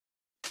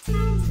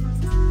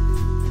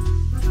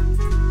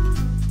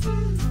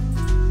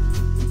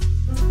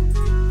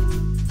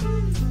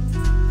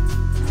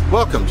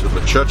Welcome to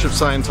the Church of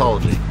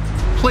Scientology.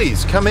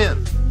 Please come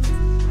in.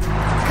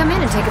 Come in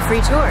and take a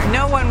free tour.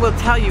 No one will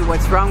tell you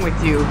what's wrong with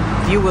you.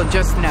 You will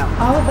just know.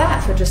 All of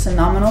that for just a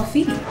nominal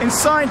fee. In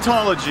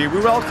Scientology, we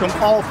welcome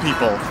all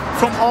people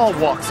from all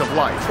walks of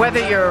life.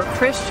 Whether you're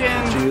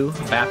Christian, Jew,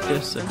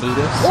 Baptist,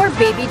 Buddhist, or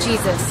baby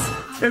Jesus.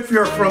 If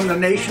you're from the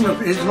Nation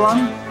of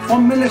Islam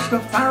or Minister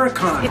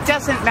Farrakhan, it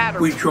doesn't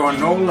matter. We draw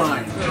no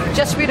line.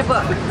 Just read a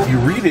book. You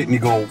read it and you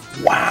go,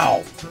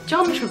 wow.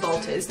 John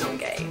Travolta is not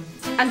gay.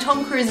 And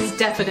Tom Cruise is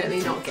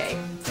definitely not gay.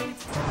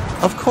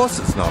 Of course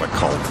it's not a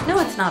cult. No,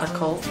 it's not a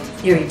cult.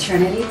 Your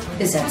eternity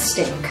is at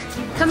stake.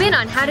 Come in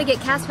on how to get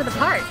cast for the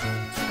part.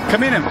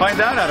 Come in and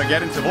find out how to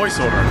get into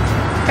voiceover.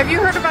 Have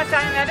you heard about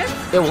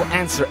Dianetics? it will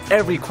answer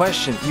every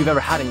question you've ever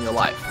had in your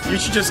life. You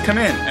should just come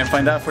in and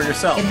find out for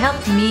yourself. It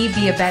helped me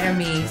be a better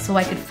me so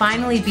I could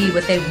finally be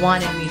what they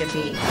wanted me to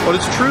be. What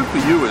is true for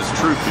you is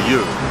true for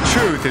you.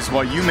 Truth is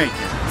what you make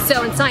it.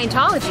 So in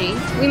Scientology,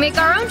 we make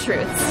our own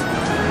truths.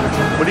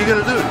 What are you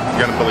going to do?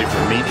 You going to believe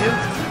the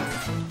media?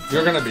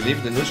 You're gonna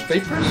believe the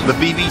newspapers? The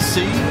BBC?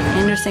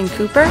 Anderson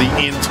Cooper? The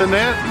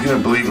internet? You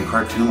gonna believe a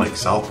cartoon like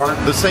South Park?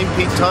 The St.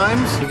 Pete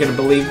Times? You're gonna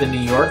believe the New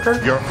Yorker?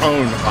 Your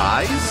own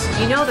eyes?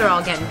 You know they're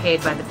all getting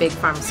paid by the big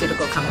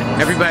pharmaceutical companies.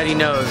 Everybody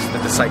knows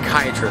that the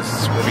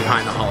psychiatrists were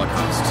behind the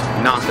Holocaust,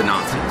 not the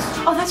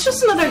Nazis. Oh, that's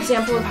just another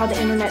example of how the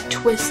internet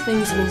twists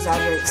things and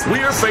exaggerates things.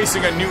 We are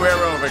facing a new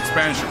era of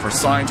expansion for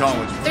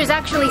Scientology. There's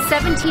actually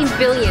 17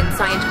 billion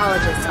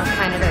Scientologists on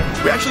planet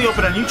Earth. We actually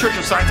open a new Church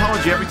of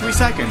Scientology every 3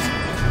 seconds.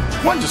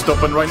 One just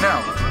opened right now.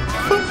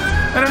 Boop.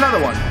 And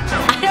another one.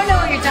 I don't know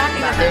what you're talking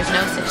about. There's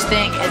no such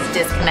thing as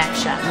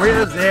disconnection.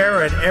 We're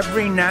there at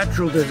every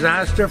natural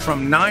disaster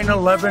from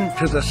 9/11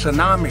 to the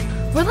tsunami.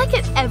 We're like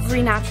at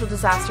every natural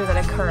disaster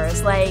that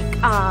occurs, like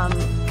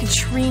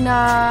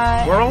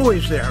Katrina. We're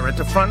always there at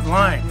the front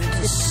line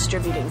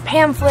Distributing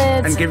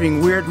pamphlets. and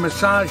giving weird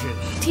massages.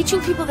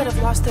 Teaching people that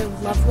have lost their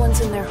loved ones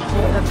in their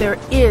home that there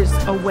is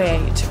a way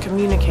to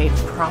communicate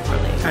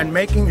properly. And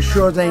making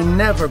sure they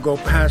never go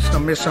past a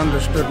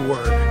misunderstood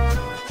word.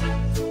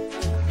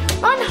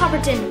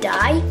 Bonhoeffer didn't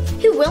die.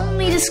 He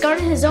willingly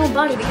discarded his own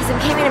body because it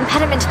became an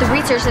impediment to the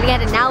research that he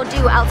had to now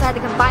do outside the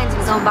confines of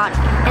his own body.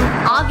 And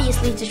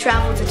obviously to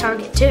travel to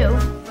Target too.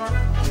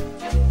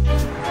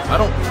 I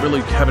don't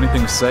really have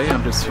anything to say.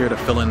 I'm just here to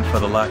fill in for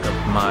the lack of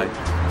my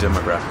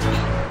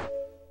demographic.